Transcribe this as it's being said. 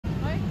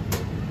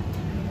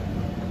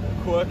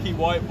quirky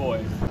white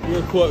boy. You're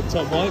a quirked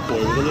up white boy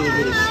with a little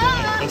bit of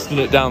swag. Busting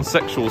it down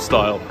sexual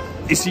style.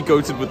 Is he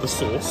goated with the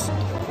sauce?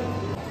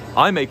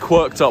 I'm a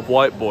quirked up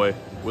white boy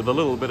with a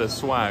little bit of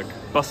swag.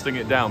 Busting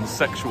it down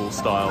sexual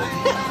style.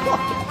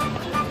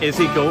 Is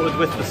he goated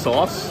with the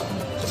sauce?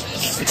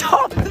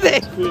 Stop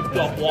this! Quirked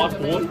up white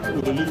boy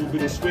with a little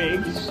bit of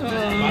swag.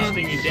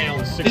 Busting it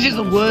down sexual This is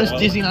the worst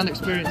style. Disneyland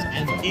experience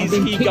ever. Is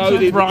he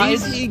goated?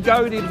 Is he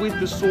goated with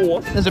the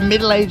sauce? There's a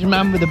middle-aged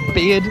man with a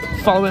beard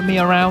following me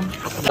around.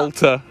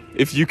 Walter,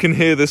 if you can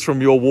hear this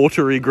from your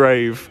watery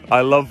grave,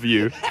 I love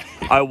you.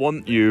 I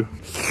want you.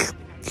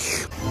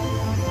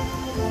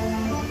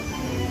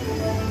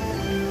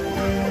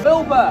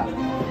 Wilbur!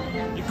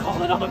 You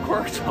calling on a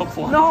quirked up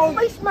one? No,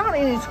 this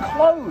mountain is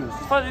closed.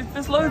 But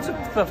there's loads of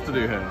stuff to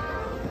do here.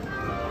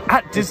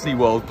 At Disney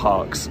World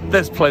parks,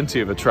 there's plenty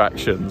of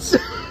attractions.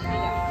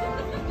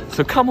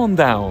 So come on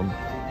down,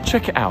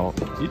 check it out.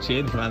 You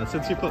changed, man,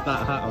 since you put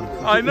that hat on.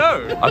 I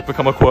know. I've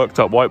become a quirked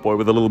up white boy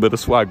with a little bit of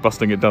swag,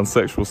 busting it down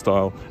sexual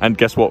style. And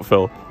guess what,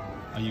 Phil?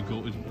 Are you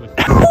goated with...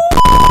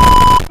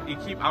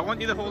 I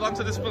want you to hold on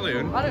to this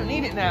balloon. I don't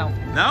need it now.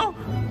 No?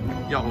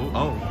 Yo,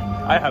 oh.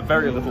 I have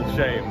very little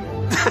shame.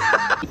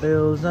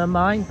 Phil's a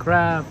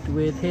Minecraft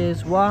with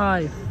his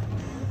wife.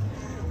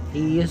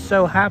 He is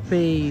so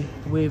happy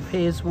with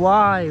his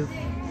wife.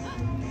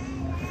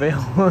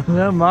 Phil's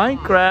a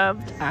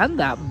Minecraft and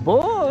that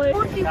boy.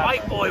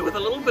 White boy with a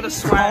little bit of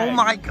swag. Oh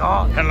my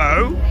god.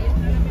 Hello?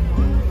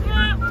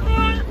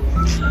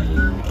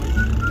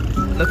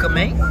 Look at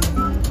me.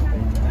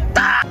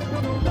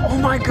 Oh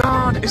my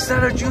god, is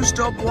that a juiced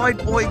up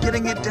white boy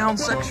getting it down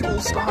sexual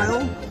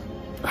style?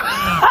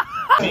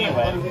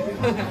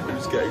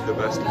 Who's getting the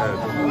best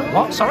head?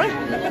 What? Sorry?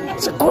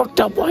 It's a quirked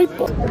up white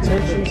boy.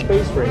 Attention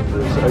Space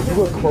Rangers, are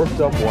you a quirked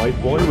up white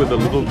boy with a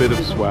little bit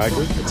of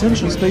swagger?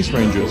 Attention Space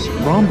Rangers,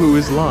 Rambo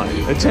is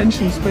live.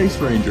 Attention Space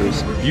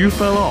Rangers, you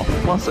fell off,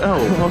 plus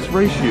L, plus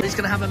ratio. He's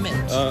gonna have a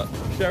mint.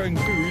 Sharing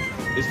food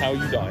is how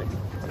you die.